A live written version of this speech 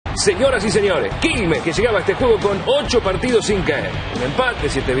Señoras y señores, Quilmes, que llegaba a este juego con 8 partidos sin caer. Un empate,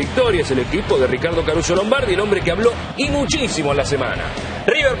 7 victorias, el equipo de Ricardo Caruso Lombardi, el hombre que habló y muchísimo en la semana.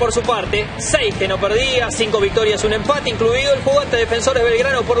 River, por su parte, 6 que no perdía, 5 victorias, un empate, incluido el jugante Defensores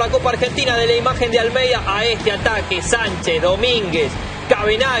Belgrano por la Copa Argentina. De la imagen de Almeida a este ataque, Sánchez, Domínguez,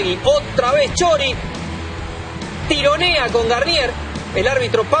 Cabenagui, otra vez Chori, tironea con Garnier. El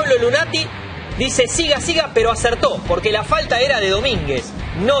árbitro Pablo Lunati dice siga, pero acertó, porque la falta era de Domínguez,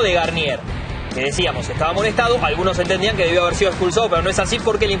 no de Garnier, que decíamos, estaba molestado. Algunos entendían que debió haber sido expulsado, pero no es así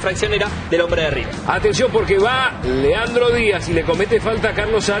porque la infracción era del hombre de River. Atención, porque va Leandro Díaz y le comete falta a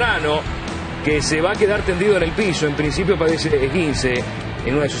Carlos Arano, que se va a quedar tendido en el piso. En principio padece esguince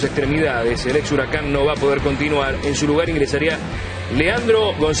en una de sus extremidades. El ex Huracán no va a poder continuar. En su lugar ingresaría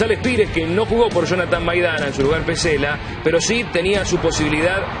Leandro González Pires, que no jugó por Jonathan Maidana, en su lugar Pesela, pero sí tenía su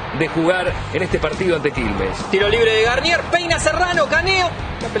posibilidad de jugar en este partido ante Quilmes. Tiro libre de Garnier, peina Serrano, caneo.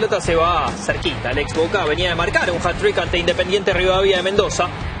 La pelota se va cerquita. El ex Boca venía de marcar un hat-trick ante Independiente Rivadavia de Mendoza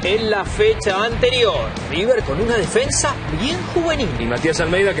en la fecha anterior. River con una defensa bien juvenil. Y Matías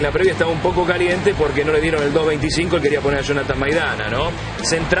Almeida, que en la previa estaba un poco caliente porque no le dieron el 2.25, él quería poner a Jonathan Maidana, ¿no?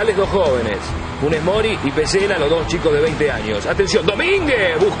 Centrales, 2 jóvenes, Funes Mori y Pesela, los 2 chicos de 20 años. Atención,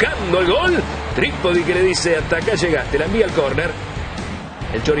 Domínguez buscando el gol. Trípodi que le dice hasta acá llegaste, la envía al córner.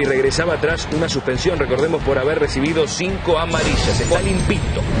 El Chori regresaba tras una suspensión, recordemos, por haber recibido 5 amarillas. Está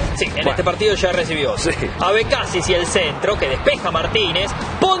limpito. Sí, en este partido ya recibió. Sí. A Becasis y el centro, que despeja Martínez.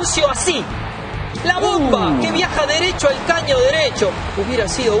 Poncio así. La bomba que viaja derecho al caño derecho. Hubiera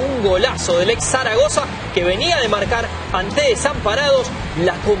sido un golazo del ex Zaragoza, que venía de marcar ante Desamparados.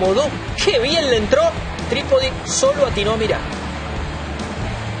 La acomodó. Qué bien le entró. Trípodi solo atinó a mirar.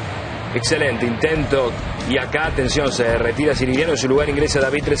 Excelente intento. Y acá, atención, se retira Sirigliano. En su lugar ingresa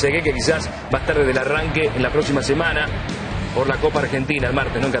David Trezeguet, que quizás va a estar desde el arranque en la próxima semana por la Copa Argentina, el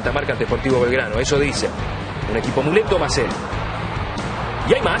martes, ¿no? En Catamarca ante Sportivo Belgrano. Eso dice. Un equipo muleto más él.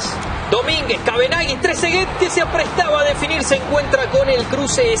 Y hay más. Domínguez, Cabenagui, Trezeguet, que se aprestaba a definir, se encuentra con el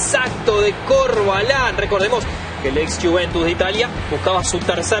cruce exacto de Corbalán. Recordemos que el ex Juventus de Italia buscaba su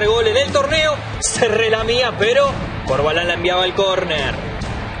tercer gol en el torneo. Se relamía, pero Corbalán la enviaba al córner.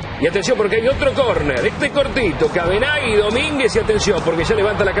 Y atención, porque hay otro córner, este cortito, Cabenagui, Domínguez, y atención, porque ya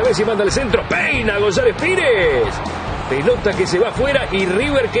levanta la cabeza y manda al centro, peina González Pires. Pelota que se va afuera y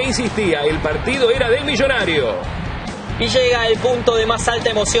River, que insistía, el partido era del Millonario. Y llega el punto de más alta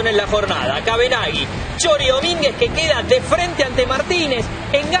emoción en la jornada. Cabenagui, Chori Domínguez, que queda de frente ante Martínez,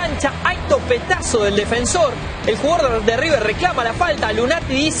 engancha, hay topetazo del defensor. El jugador de River reclama la falta,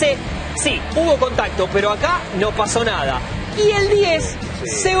 Lunati dice, sí, hubo contacto, pero acá no pasó nada. Y el 10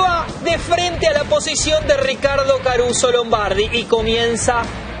 se va de frente a la posición de Ricardo Caruso Lombardi y comienza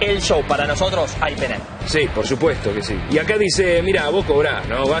el show. Para nosotros hay penal. Sí, por supuesto que sí. Y acá dice, mira, vos cobrás,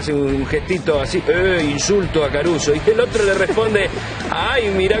 ¿no? Hace un gestito así, insulto a Caruso. Y el otro le responde, ay,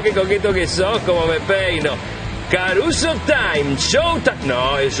 mirá qué coqueto que sos, como me peino. Caruso time, show time.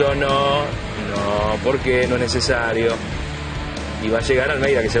 No, eso no. No, porque no es necesario. Y va a llegar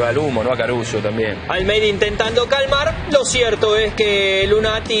Almeida, que se va al humo, ¿no? A Caruso también. Almeida intentando calmar. Lo cierto es que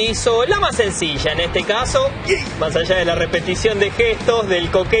Lunati hizo la más sencilla en este caso. Más allá de la repetición de gestos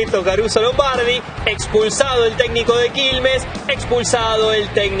del coqueto Caruso Lombardi. Expulsado el técnico de Quilmes. Expulsado el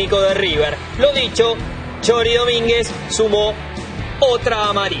técnico de River. Lo dicho, Chori Domínguez sumó otra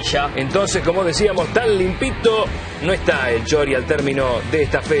amarilla. Entonces, como decíamos, tan limpito no está el Chori al término de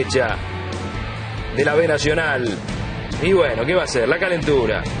esta fecha de la B Nacional. Y bueno, ¿qué va a hacer? La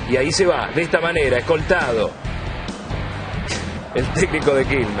calentura. Y ahí se va, de esta manera, escoltado el técnico de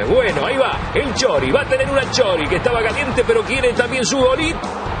Quilmes. Bueno, ahí va, el Chori. Va a tener una Chori que estaba caliente, pero quiere también su golito.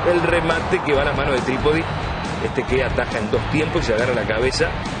 El remate que va a las manos de Trípodi. Este que ataja en 2 tiempos y se agarra la cabeza,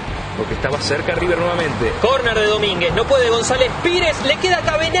 porque estaba cerca River nuevamente. Córner de Domínguez, no puede González Pires. Le queda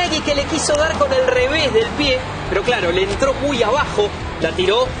Cabenagui, que le quiso dar con el revés del pie. Pero claro, le entró muy abajo. La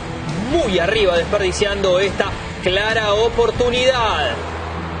tiró muy arriba, desperdiciando esta clara oportunidad.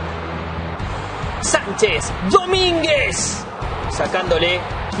 Sánchez, Domínguez, sacándole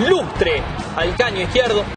lustre al caño izquierdo.